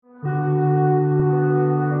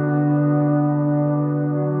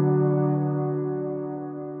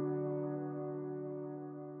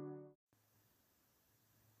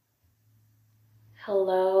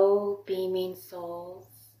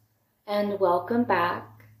welcome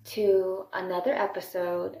back to another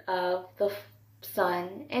episode of the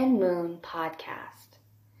Sun and Moon podcast.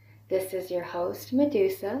 This is your host,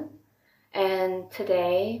 Medusa, and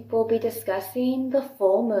today we'll be discussing the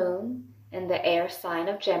full moon in the air sign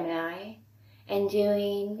of Gemini and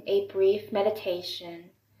doing a brief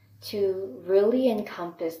meditation to really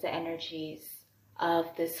encompass the energies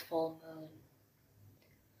of this full moon.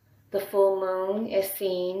 The full moon is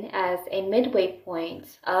seen as a midway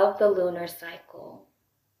point of the lunar cycle.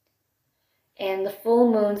 And the full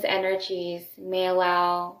moon's energies may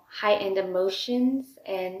allow heightened emotions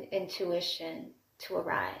and intuition to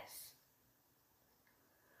arise.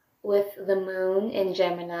 With the moon in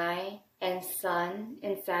Gemini and sun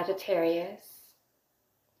in Sagittarius,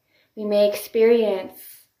 we may experience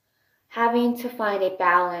having to find a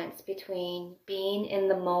balance between being in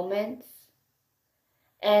the moment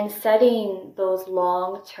and setting those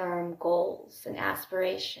long-term goals and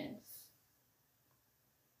aspirations.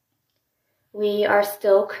 We are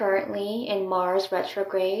still currently in Mars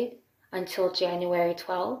retrograde until January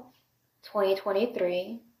 12th,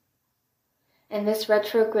 2023. And this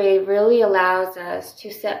retrograde really allows us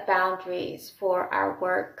to set boundaries for our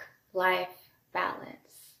work-life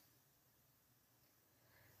balance.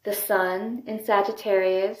 The sun in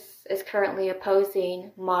Sagittarius is currently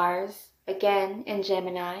opposing Mars again in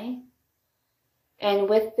Gemini. And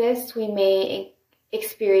with this, we may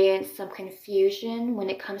experience some confusion when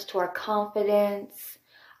it comes to our confidence.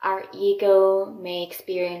 Our ego may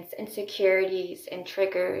experience insecurities and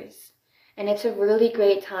triggers. And it's a really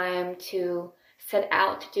great time to set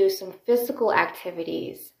out to do some physical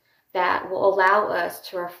activities that will allow us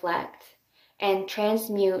to reflect and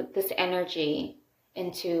transmute this energy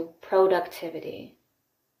into productivity.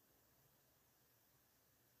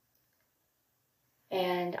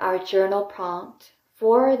 And our journal prompt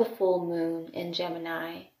for the full moon in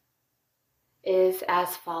Gemini is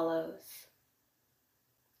as follows.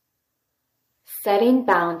 Setting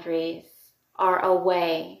boundaries are a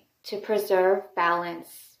way to preserve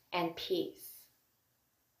balance and peace.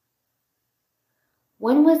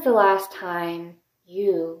 When was the last time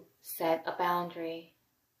you set a boundary?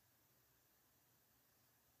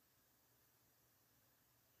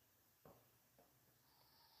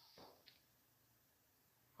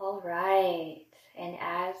 All right, and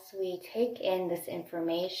as we take in this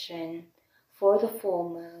information for the full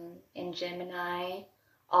moon in Gemini,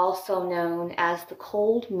 also known as the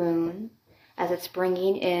cold moon, as it's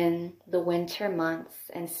bringing in the winter months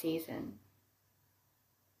and season.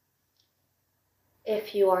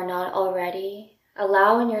 If you are not already,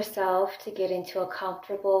 allowing yourself to get into a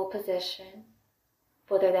comfortable position,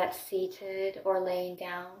 whether that's seated or laying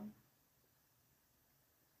down.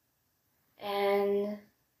 And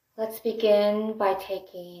let's begin by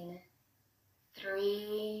taking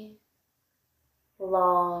 3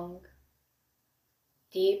 long,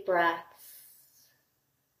 deep breaths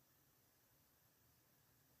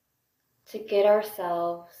to get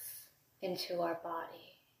ourselves into our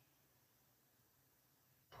body.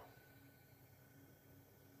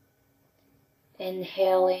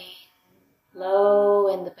 Inhaling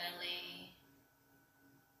low in the belly,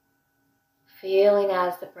 feeling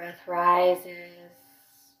as the breath rises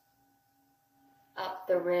up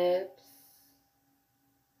the ribs,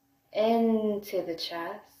 into the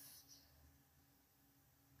chest,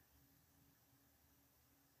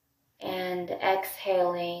 and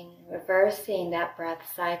exhaling, reversing that breath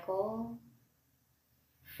cycle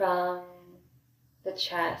from the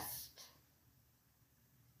chest,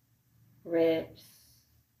 ribs,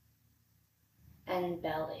 and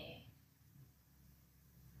belly.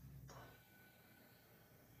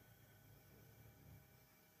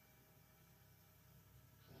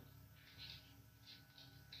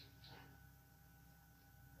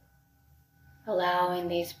 Allowing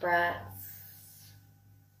these breaths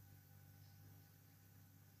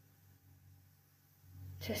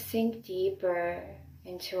to sink deeper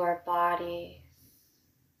into our bodies,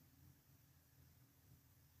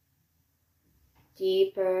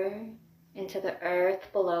 deeper into the earth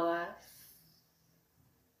below us.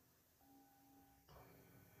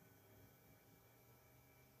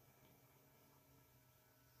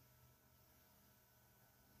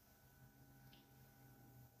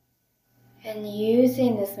 And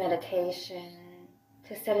using this meditation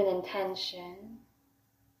to set an intention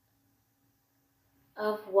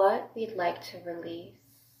of what we'd like to release,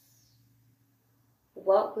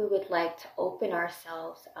 what we would like to open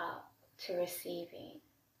ourselves up to receiving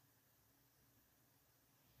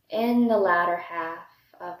in the latter half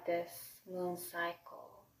of this moon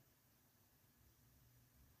cycle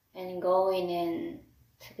and going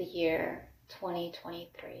into the year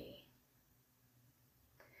 2023.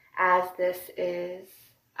 as this is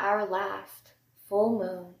our last full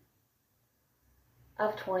moon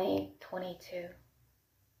of 2022.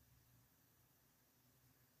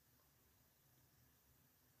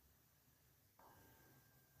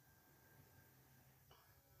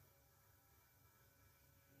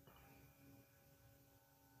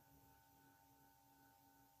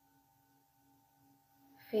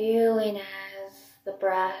 Feeling as the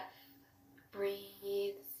breath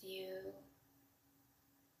breathes you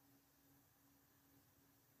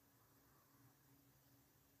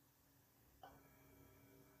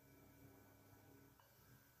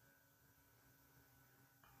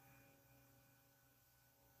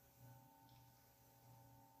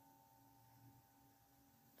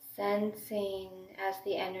sensing as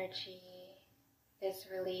the energy is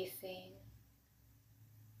releasing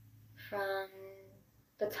from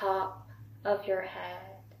the top of your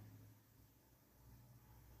head,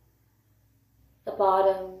 the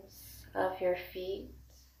bottoms of your feet,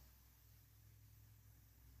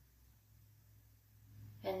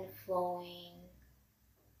 and flowing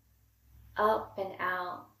up and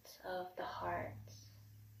out of the heart.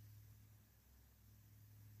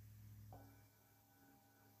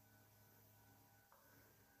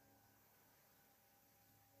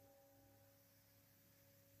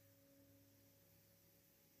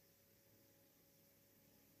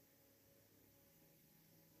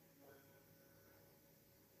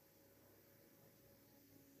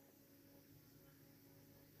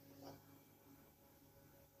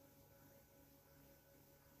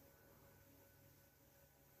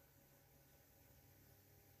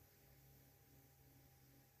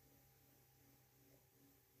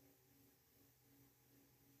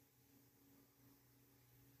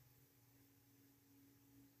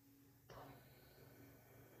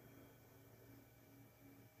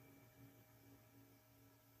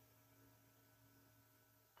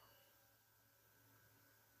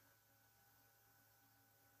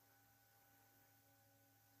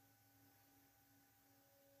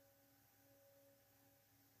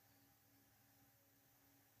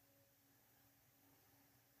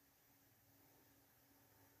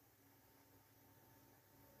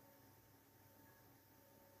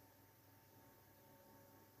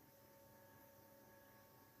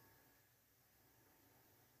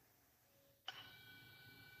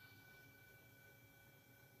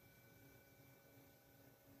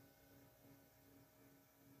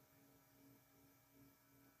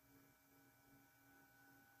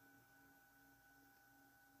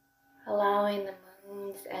 Allowing the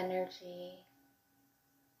moon's energy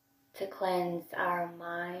to cleanse our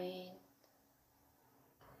mind,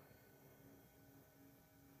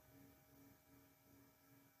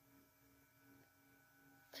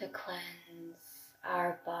 to cleanse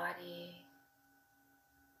our body,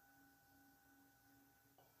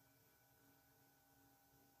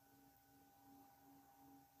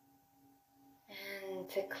 and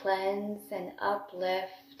to cleanse and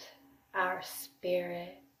uplift our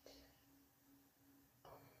spirit.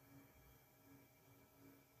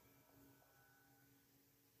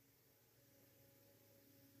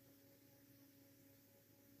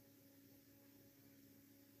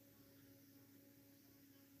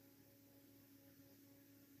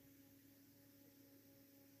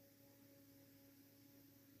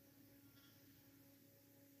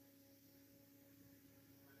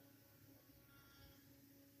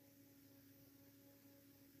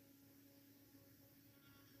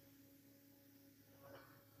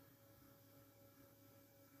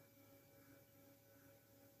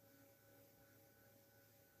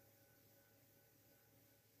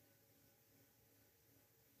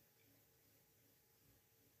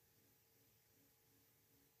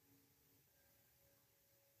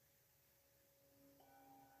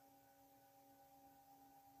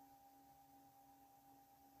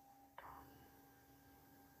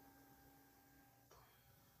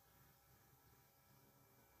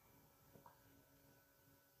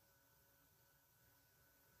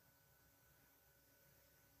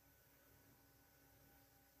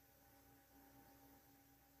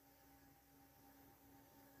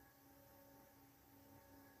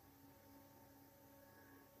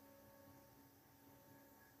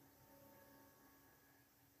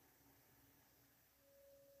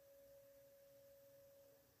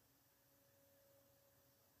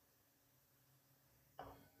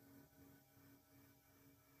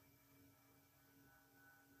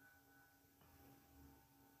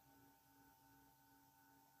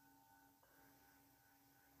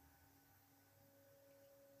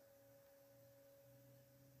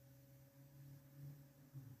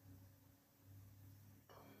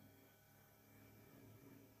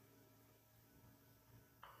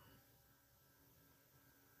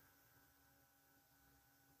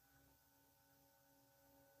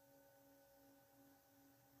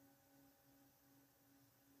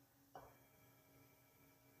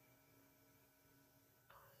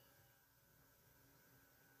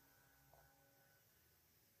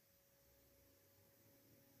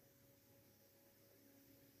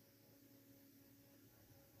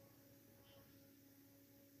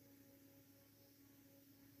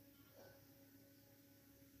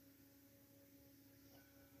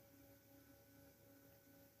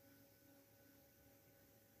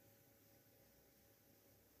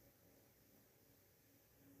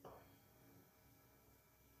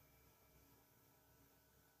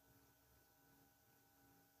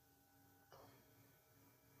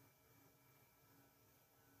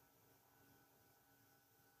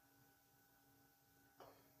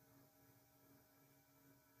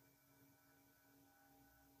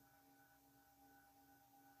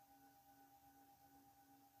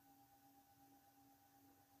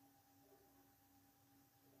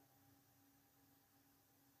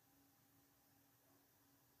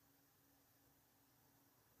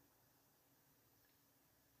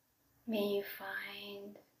 May you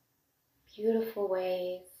find beautiful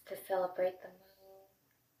ways to celebrate the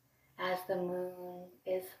moon, as the moon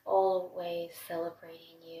is always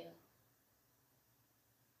celebrating you.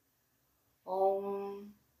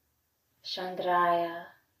 Om Chandraya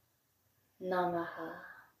Namaha.